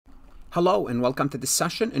Hello and welcome to this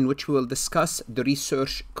session in which we will discuss the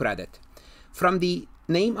research credit. From the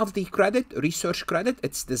name of the credit, research credit,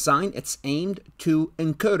 it's aimed to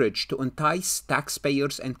encourage, to entice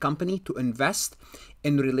taxpayers and company to invest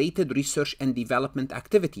in related research and development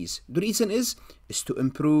activities. The reason is to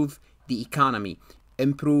improve the economy,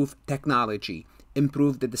 improve technology,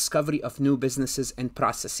 improve the discovery of new businesses and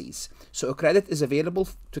processes. So a credit is available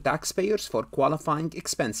to taxpayers for qualifying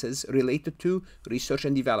expenses related to research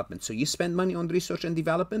and development. So you spend money on research and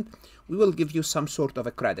development, we will give you some sort of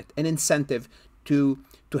a credit, an incentive to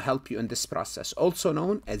help you in this process, also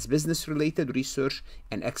known as business-related research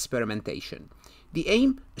and experimentation. The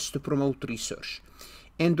aim is to promote research.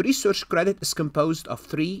 And research credit is composed of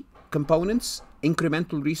three components: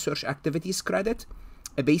 incremental research activities credit,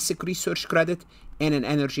 a basic research credit, and an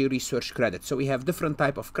energy research credit. So we have different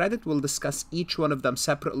type of credit. We'll discuss each one of them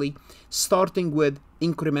separately, starting with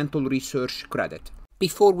incremental research credit.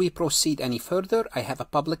 Before we proceed any further, I have a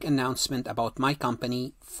public announcement about my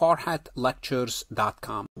company,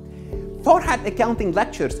 farhatlectures.com. Farhat Accounting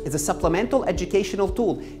Lectures is a supplemental educational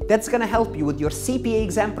tool that's going to help you with your CPA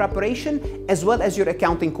exam preparation as well as your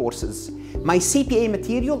accounting courses. My CPA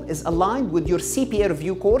material is aligned with your CPA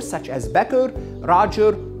review course such as Becker,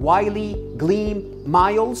 Roger, Wiley, Gleam,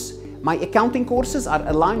 Miles. My accounting courses are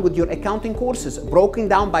aligned with your accounting courses, broken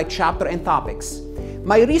down by chapter and topics.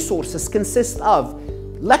 My resources consist of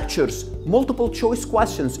lectures, multiple choice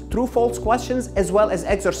questions, true-false questions, as well as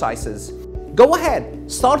exercises. Go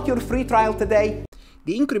ahead, start your free trial today.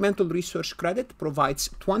 The incremental research credit provides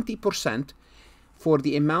 20% for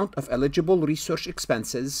the amount of eligible research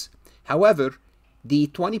expenses. However, the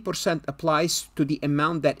 20% applies to the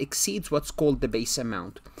amount that exceeds what's called the base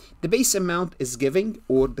amount. The base amount is given,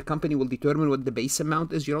 or the company will determine what the base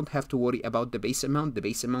amount is. You don't have to worry about the base amount. The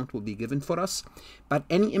base amount will be given for us. But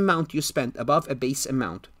any amount you spend above a base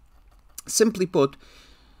amount, simply put,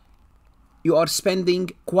 you are spending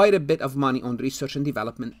quite a bit of money on research and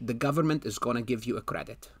development, the government is going to give you a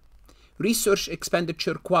credit. Research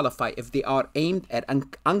expenditure qualify if they are aimed at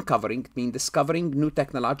uncovering, meaning discovering new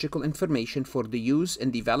technological information for the use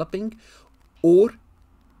in developing or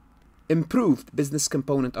improved business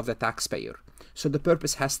component of the taxpayer. So the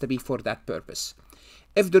purpose has to be for that purpose.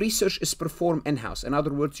 If the research is performed in-house, in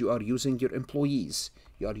other words, you are using your employees,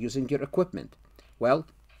 you are using your equipment, well,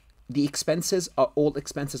 all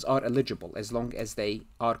expenses are eligible as long as they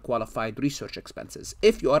are qualified research expenses.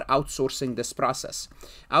 If you are outsourcing this process,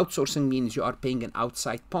 outsourcing means you are paying an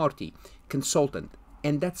outside party, consultant,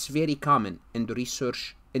 and that's very common in the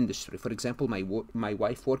research industry. For example, my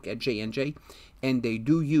wife works at J&J, and they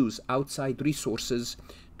do use outside resources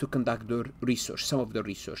to conduct their research, some of the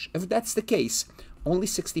research. If that's the case, only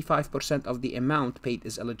 65% of the amount paid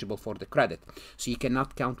is eligible for the credit. So you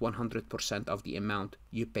cannot count 100% of the amount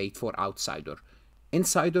you paid for outsider.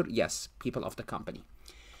 Insider, yes, people of the company.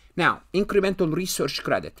 Now, incremental research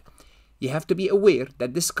credit. You have to be aware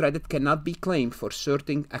that this credit cannot be claimed for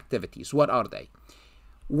certain activities. What are they?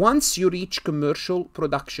 Once you reach commercial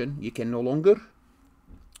production, you can no longer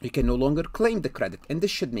claim the credit. And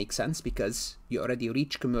this should make sense because you already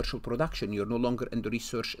reached commercial production. You're no longer in the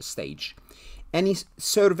research stage. Any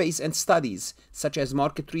surveys and studies, such as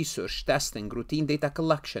market research, testing, routine data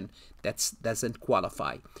collection, that doesn't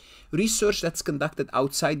qualify. Research that's conducted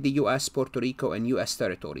outside the U.S., Puerto Rico, and U.S.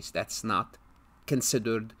 territories, that's not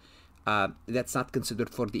considered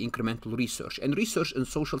for the incremental research. And research in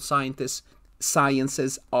social sciences,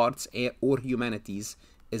 arts, or humanities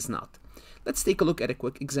is not. Let's take a look at a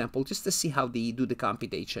quick example just to see how they do the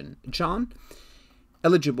computation. John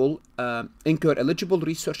incur eligible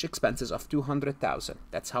research expenses of $200,000.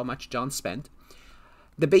 That's how much John spent.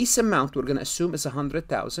 The base amount we're going to assume is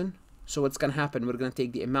 $100,000. So what's going to happen? We're going to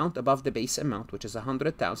take the amount above the base amount, which is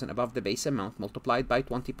 $100,000 above the base amount, multiplied by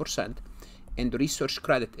 20%, and the research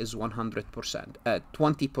credit is 100%.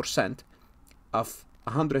 20% of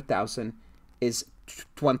 $100,000 is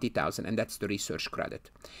 $20,000, and that's the research credit.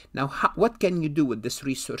 Now, what can you do with this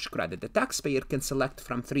research credit? The taxpayer can select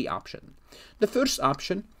from three options. The first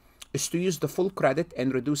option is to use the full credit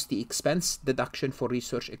and reduce the expense deduction for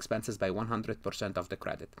research expenses by 100% of the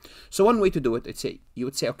credit. So one way to do it, you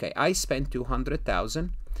would say, okay, I spent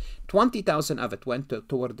 $200,000, $20,000 of it went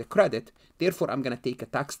toward the credit, therefore I'm going to take a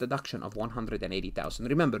tax deduction of $180,000.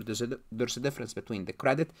 Remember, there's a difference between the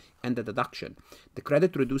credit and the deduction. The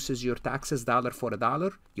credit reduces your taxes dollar for a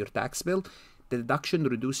dollar, your tax bill. The deduction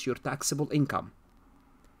reduces your taxable income.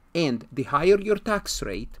 And the higher your tax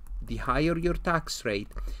rate, the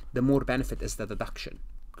more benefit is the deduction,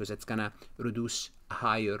 because it's going to reduce a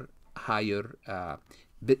higher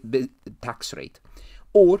tax rate.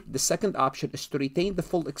 Or the second option is to retain the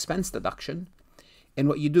full expense deduction. And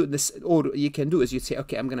what you do this, or you can do is you'd say,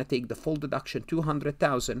 okay, I'm going to take the full deduction,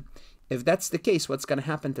 200,000. If that's the case, what's going to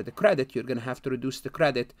happen to the credit? You're going to have to reduce the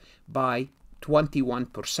credit by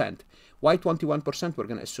 21%. Why 21%? We're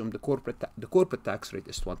going to assume the corporate tax rate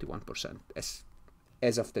is 21%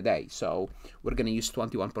 as of today. So we're going to use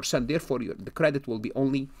 21%. Therefore, the credit will be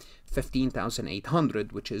only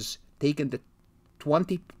 15,800, which is taken the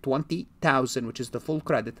 20,000, which is the full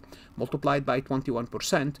credit, multiplied by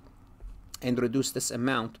 21%, and reduce this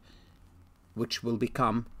amount, which will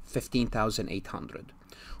become 15,800.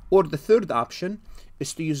 Or the third option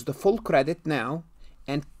is to use the full credit now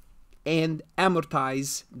and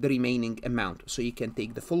amortize the remaining amount. So you can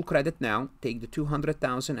take the full credit now, take the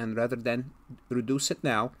 200,000, and rather than reduce it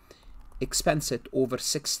now, expense it over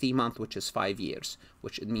 60 months, which is 5 years,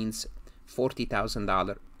 which it means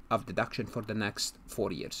 $40,000 of deduction for the next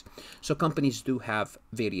 4 years. So companies do have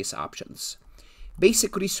various options.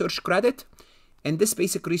 Basic research credit, and this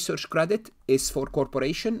basic research credit is for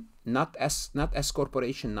corporation, not S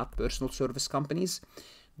corporation, not personal service companies.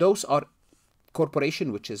 Those are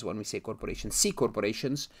corporation, which is when we say corporation, C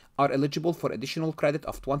corporations are eligible for additional credit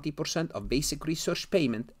of 20% of basic research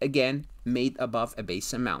payment, again made above a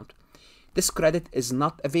base amount. This credit is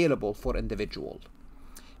not available for individual.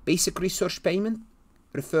 Basic research payment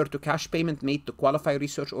refer to cash payment made to qualified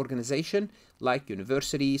research organization like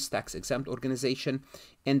universities, tax-exempt organization,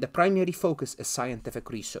 and the primary focus is scientific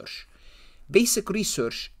research. Basic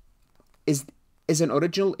research is an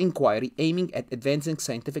original inquiry aiming at advancing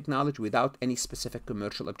scientific knowledge without any specific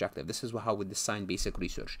commercial objective. This is how we design basic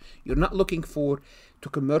research. You're not looking to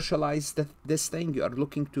commercialize this thing. You are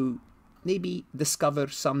looking to maybe discover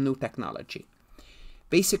some new technology.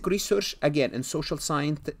 Basic research, again, in social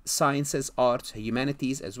sciences, arts,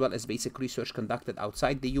 humanities, as well as basic research conducted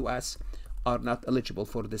outside the US are not eligible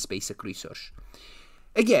for this basic research.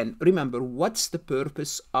 Again, remember, what's the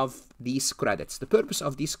purpose of these credits? The purpose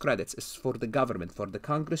of these credits is for the government, for the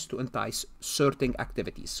Congress to entice certain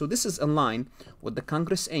activities. So this is in line with the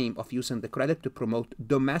Congress' aim of using the credit to promote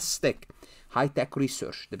domestic high-tech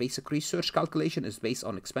research. The basic research calculation is based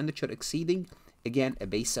on expenditure exceeding, again, a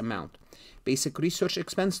base amount. Basic research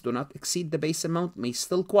expense do not exceed the base amount may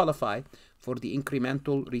still qualify for the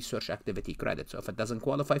incremental research activity credit. So if it doesn't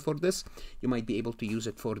qualify for this, you might be able to use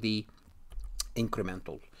it for the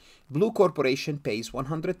incremental. Blue Corporation pays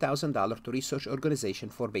 $100,000 to research organization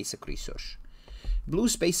for basic research.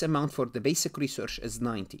 Blue's base amount for the basic research is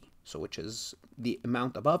 90, so which is the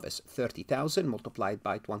amount above is 30,000 multiplied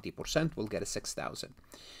by 20%, we'll get a 6,000.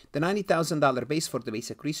 The $90,000 base for the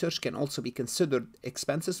basic research can also be considered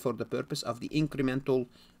expenses for the purpose of the incremental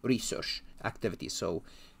research activities. So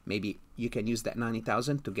maybe you can use that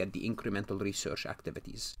 90,000 to get the incremental research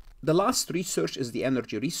activities. The last research is the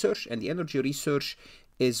energy research, and the energy research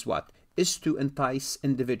is what? Is to entice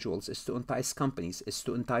individuals, is to entice companies, is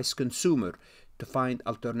to entice consumer to find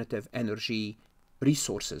alternative energy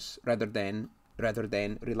resources rather than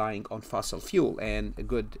relying on fossil fuel. And a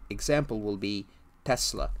good example will be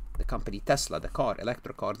Tesla, the company Tesla, the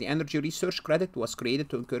electric car. The energy research credit was created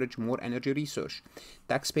to encourage more energy research.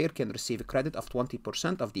 Taxpayer can receive a credit of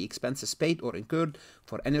 20% of the expenses paid or incurred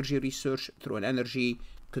for energy research through an energy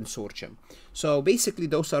consortium. So basically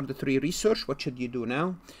those are the three research. What should you do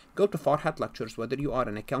now? Go to Farhat Lectures, whether you are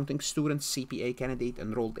an accounting student, CPA candidate,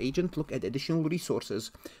 enrolled agent, look at additional resources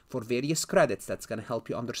for various credits that's going to help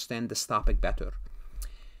you understand this topic better.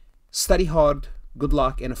 Study hard, good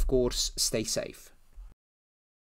luck, and of course, stay safe.